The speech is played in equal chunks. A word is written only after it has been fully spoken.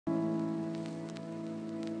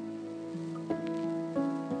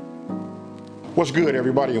What's good,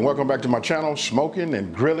 everybody, and welcome back to my channel, Smoking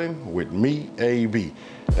and Grilling with me, AB.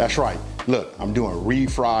 That's right. Look, I'm doing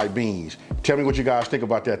refried beans. Tell me what you guys think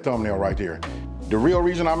about that thumbnail right there. The real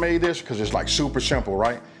reason I made this, because it's like super simple,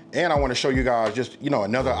 right? And I want to show you guys just,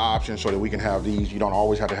 another option so that we can have these. You don't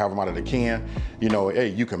always have to have them out of the can. Hey,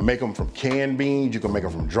 you can make them from canned beans. You can make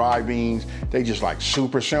them from dry beans. They just like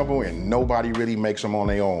super simple and nobody really makes them on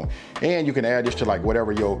their own. And you can add this to like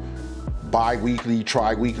whatever your bi-weekly,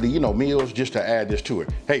 tri-weekly, meals, just to add this to it.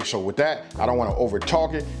 Hey, so with that, I don't want to over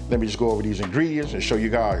talk it. Let me just go over these ingredients and show you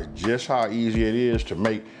guys just how easy it is to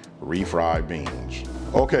make refried beans.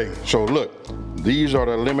 Okay, so look, these are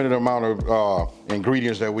the limited amount of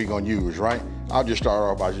ingredients that we're gonna use, right? I'll just start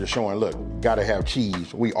off by just showing, look, gotta have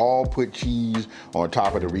cheese. We all put cheese on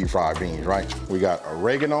top of the refried beans, right? We got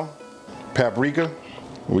oregano, paprika,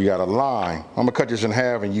 we got a lime. I'm gonna cut this in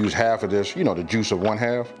half and use half of this, the juice of one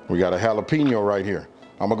half. We got a jalapeno right here.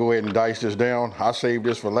 I'm gonna go ahead and dice this down. I saved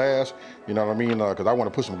this for last, you know what I mean? Cause I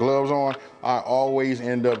wanna put some gloves on. I always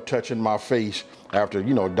end up touching my face after,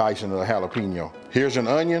 dicing the jalapeno. Here's an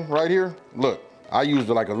onion right here. Look, I used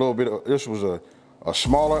like a little bit of, this was a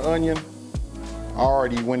smaller onion. I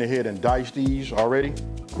already went ahead and diced these already,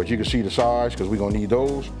 but you can see the size because we're gonna need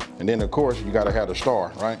those. And then of course, you gotta have the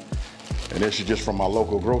star, right? And this is just from my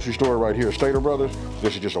local grocery store right here, Stater Brothers.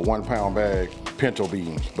 This is just a 1 pound bag, Pinto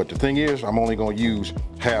Beans. But the thing is, I'm only gonna use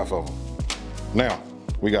half of them. Now,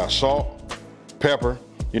 we got salt, pepper.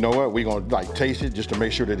 You know what, we're gonna like taste it just to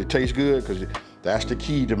make sure that it tastes good, because that's the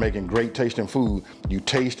key to making great tasting food. You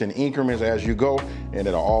taste in increments as you go, and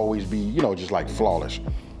it'll always be, just like flawless.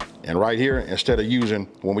 And right here, instead of using,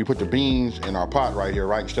 when we put the beans in our pot right here,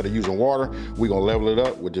 right, instead of using water, we're gonna level it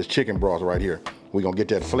up with this chicken broth right here. We're gonna get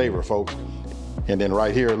that flavor, folks. And then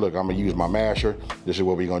right here, look, I'm gonna use my masher. This is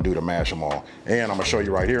what we're gonna do to mash them all. And I'm gonna show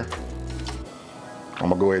you right here. I'm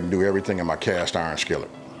gonna go ahead and do everything in my cast iron skillet.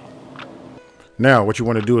 Now, what you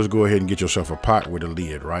wanna do is go ahead and get yourself a pot with a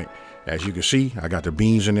lid, right? As you can see, I got the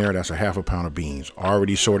beans in there. That's a ½ pound of beans.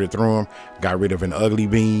 Already sorted through them, got rid of an ugly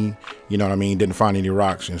bean, you know what I mean? Didn't find any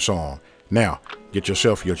rocks and so on. Now, get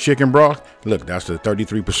yourself your chicken broth. Look, that's the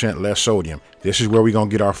 33% less sodium. This is where we're gonna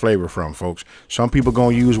get our flavor from, folks. Some people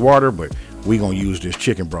gonna use water, but we gonna use this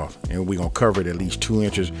chicken broth, and we're gonna cover it at least 2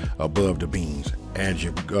 inches above the beans. Add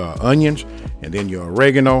your onions, and then your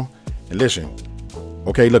oregano. And listen,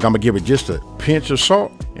 okay, look, I'm gonna give it just a pinch of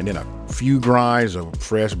salt, and then a few grinds of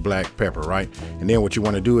fresh black pepper, right? And then what you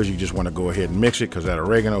wanna do is you just wanna go ahead and mix it, because that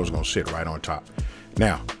oregano is gonna sit right on top.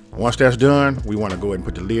 Now, once that's done, we wanna go ahead and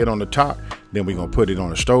put the lid on the top. Then we're gonna put it on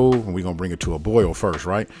the stove, and we're gonna bring it to a boil first,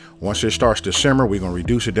 right? Once it starts to simmer, we're gonna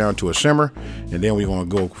reduce it down to a simmer, and then we're gonna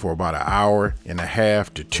go for about 1.5 hours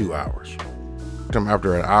to 2 hours. After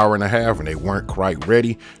 1.5 hours, and they weren't quite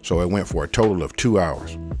ready, so it went for a total of 2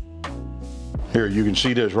 hours. Here, you can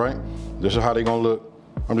see this, right? This is how they're gonna look.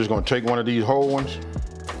 I'm just gonna take one of these whole ones,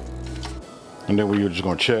 and then we're just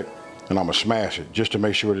gonna check, and I'm gonna smash it just to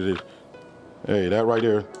make sure that it, hey, that right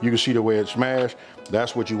there, you can see the way it's smashed.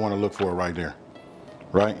 That's what you wanna look for right there,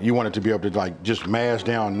 right? You want it to be able to like just mash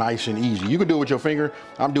down nice and easy. You can do it with your finger.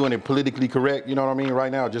 I'm doing it politically correct, you know what I mean,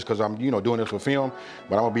 right now, just because I'm, doing this for film.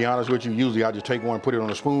 But I'm gonna be honest with you, usually I just take one, put it on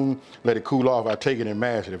a spoon, let it cool off, I take it and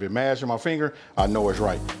mash it. If it mashes my finger, I know it's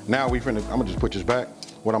right. Now I'm gonna just put this back.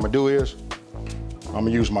 What I'm gonna do is, I'm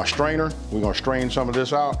gonna use my strainer. We're gonna strain some of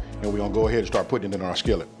this out, and we're gonna go ahead and start putting it in our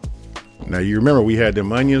skillet. Now, you remember we had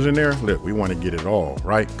them onions in there? Look, we want to get it all,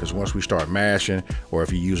 right? Because once we start mashing, or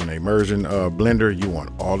if you're using an immersion blender, you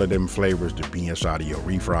want all of them flavors to be inside of your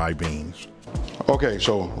refried beans. Okay,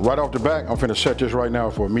 so right off the bat, I'm finna set this right now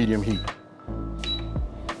for medium heat.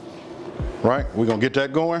 Right, we're gonna get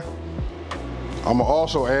that going. I'm gonna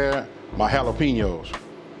also add my jalapenos.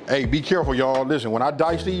 Hey, be careful, y'all. Listen, when I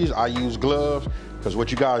dice these, I use gloves, because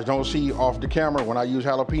what you guys don't see off the camera, when I use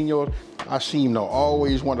jalapenos, I seem to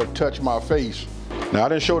always want to touch my face. Now, I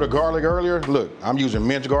didn't show the garlic earlier. Look, I'm using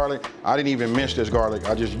minced garlic. I didn't even mince this garlic.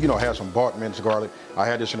 I just, had some bought minced garlic. I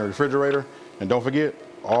had this in the refrigerator. And don't forget,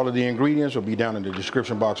 all of the ingredients will be down in the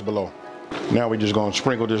description box below. Now we're just gonna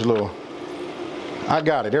sprinkle this little, I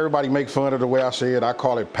got it. Everybody make fun of the way I say it. I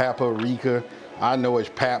call it paprika. I know it's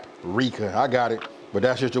paprika. I got it. But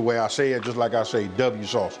that's just the way I say it, just like I say W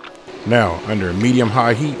sauce. Now, under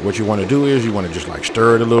medium-high heat, what you want to do is you want to just like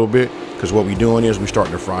stir it a little bit, because what we're doing is we're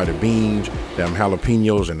starting to fry the beans, them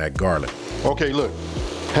jalapenos, and that garlic. Okay, look,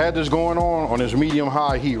 had this going on this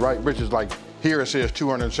medium-high heat, right? Which is like, here it says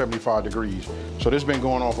 275 degrees. So this has been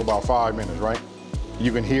going on for about 5 minutes, right?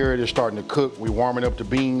 You can hear it, it's starting to cook. We're warming up the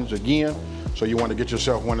beans again. So you want to get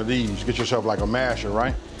yourself one of these, get yourself like a masher,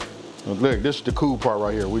 right? Look, this is the cool part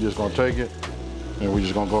right here. We're just gonna take it, and we're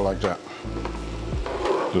just gonna go like that.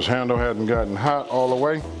 This handle hadn't gotten hot all the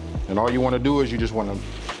way. And all you want to do is you just want to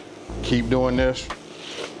keep doing this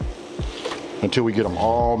until we get them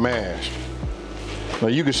all mashed. Now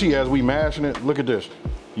you can see as we mashing it, look at this.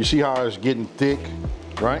 You see how it's getting thick,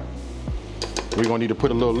 right? We're gonna need to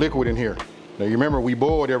put a little liquid in here. Now you remember we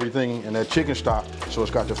boiled everything in that chicken stock, so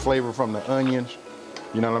it's got the flavor from the onions,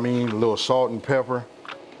 you know what I mean? A little salt and pepper.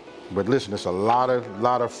 But listen, it's a lot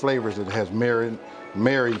of flavors that has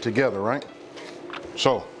married together, right?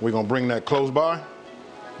 So we're gonna bring that close by,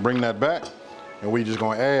 bring that back, and we just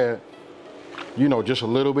gonna add, you know, just a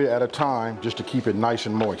little bit at a time just to keep it nice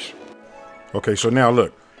and moist. Okay, so now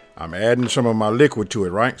look, I'm adding some of my liquid to it,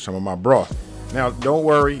 right? Some of my broth. Now, don't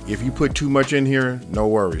worry, if you put too much in here, no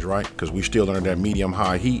worries, right? Because we still under that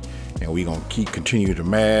medium-high heat, and we're gonna continue to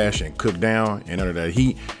mash and cook down, and under that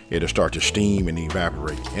heat, it'll start to steam and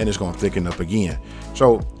evaporate, and it's gonna thicken up again.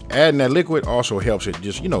 So adding that liquid also helps it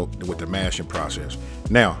just, you know, with the mashing process.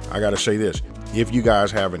 Now, I gotta say this, if you guys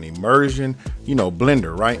have an immersion, you know,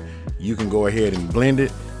 blender, right? You can go ahead and blend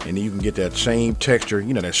it, and then you can get that same texture,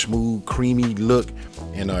 you know, that smooth, creamy look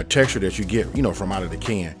and texture that you get, you know, from out of the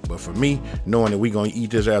can. But for me, knowing that we're gonna eat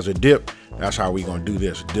this as a dip, that's how we're gonna do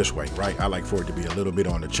this way, right? I like for it to be a little bit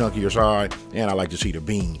on the chunkier side, and I like to see the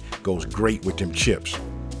bean goes great with them chips.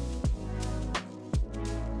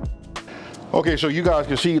 Okay, so you guys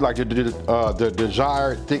can see like the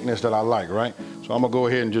desired thickness that I like, right? So I'm gonna go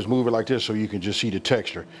ahead and just move it like this so you can just see the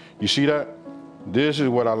texture. You see that? This is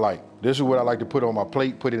what I like. This is what I like to put on my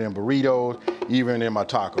plate, put it in burritos, even in my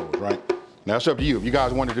tacos, right? Now it's up to you. If you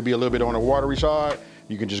guys want it to be a little bit on the watery side,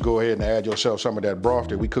 you can just go ahead and add yourself some of that broth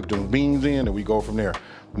that we cooked them beans in, and we go from there.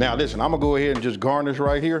 Now listen, I'm gonna go ahead and just garnish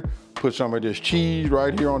right here, put some of this cheese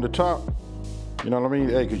right here on the top. You know what I mean?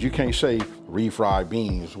 Hey, because you can't say refried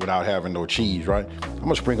beans without having no cheese, right? I'm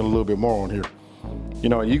gonna sprinkle a little bit more on here. You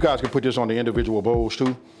know, you guys can put this on the individual bowls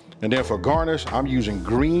too. And then for garnish, I'm using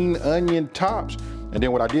green onion tops. And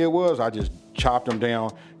then what I did was I just chopped them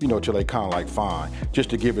down, you know, till they kind of like fine, just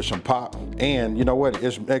to give it some pop. And you know what,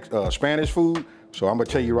 it's Spanish food. So I'm gonna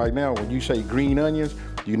tell you right now, when you say green onions,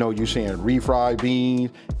 you know you're saying refried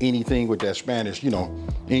beans, anything with that Spanish, you know,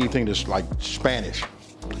 anything that's like Spanish,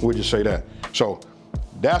 we'll just say that. So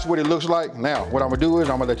that's what it looks like. Now, what I'm gonna do is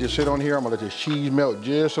I'm gonna let this sit on here. I'm gonna let this cheese melt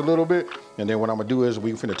just a little bit. And then what I'm gonna do is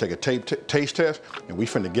we finna take a taste test, and we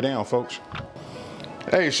finna get down, folks.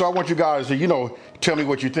 Hey, so I want you guys to, you know, tell me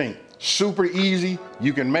what you think. Super easy,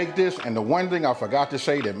 you can make this. And the one thing I forgot to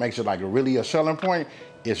say that makes it like really a selling point,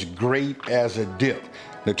 it's great as a dip.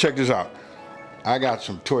 Now check this out. I got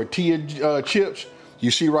some tortilla chips. You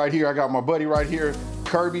see right here, I got my buddy right here,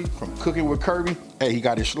 Kirby from Cooking with Kirby. Hey, he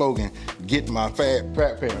got his slogan, "Get my fat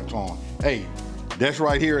pants on." Hey, that's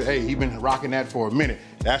right here. Hey, he been rocking that for a minute.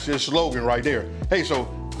 That's his slogan right there. Hey, so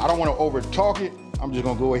I don't want to over talk it. I'm just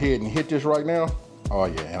gonna go ahead and hit this right now. Oh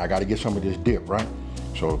yeah, and I gotta get some of this dip, right?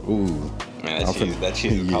 So, ooh. Man, that's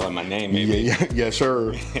you calling my name, maybe. Yeah, yes,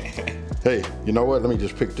 sir. Hey, you know what? Let me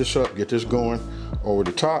just pick this up, get this going over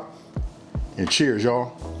the top. And cheers,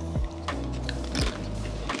 y'all.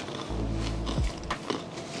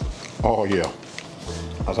 Oh yeah.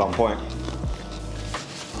 That's on point.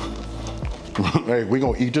 Hey, we're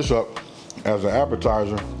gonna eat this up as an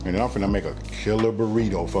appetizer, and then I'm finna make a killer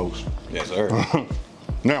burrito, folks. Yes, sir.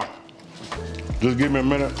 Now, just give me a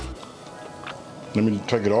minute. Let me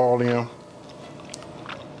take it all in.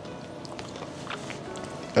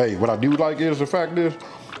 Hey, what I do like is the fact is,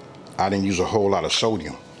 I didn't use a whole lot of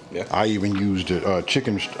sodium. Yeah. I even used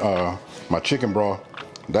my chicken broth.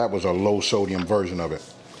 That was a low sodium version of it.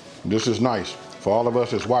 This is nice. For all of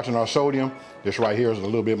us that's watching our sodium, this right here is a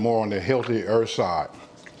little bit more on the healthier side.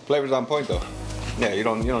 Flavor's on point though. Yeah, you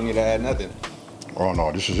don't need to add nothing. Oh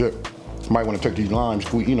no, this is it. You might want to take these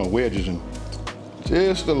limes, you know, wedges and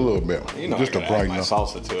just a little bit. You know, just to brighten my up.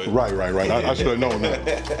 Salsa to it. Right. I should have known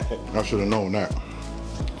that. I should have known that.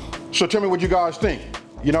 So tell me what you guys think.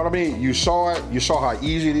 You know what I mean? You saw it. You saw how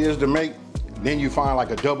easy it is to make. Then you find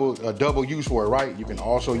like a double use for it, right? You can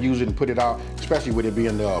also use it and put it out, especially with it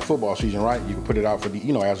being the football season, right? You can put it out for the,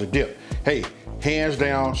 you know, as a dip. Hey, hands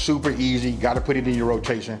down, super easy. Got to put it in your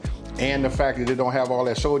rotation. And the fact that it don't have all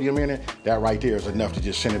that sodium in it, that right there is enough to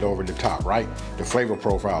just send it over the top, right? The flavor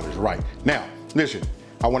profile is right. Now, listen,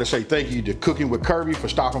 I want to say thank you to Cooking with Kirby for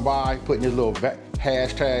stopping by, putting this little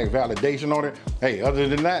hashtag validation on it. Hey, other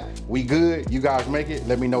than that, we good. You guys make it.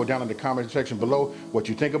 Let me know down in the comment section below what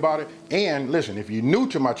you think about it. And listen, if you're new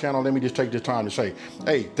to my channel, let me just take this time to say,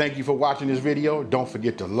 hey, thank you for watching this video. Don't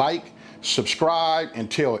forget to like, subscribe, and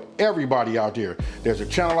tell everybody out there there's a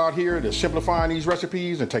channel out here that's simplifying these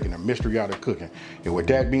recipes and taking the mystery out of cooking. And with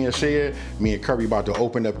that being said, me and Kirby about to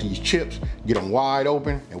open up these chips, get them wide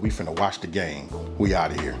open, and we finna watch the game. We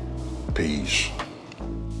out of here. Peace.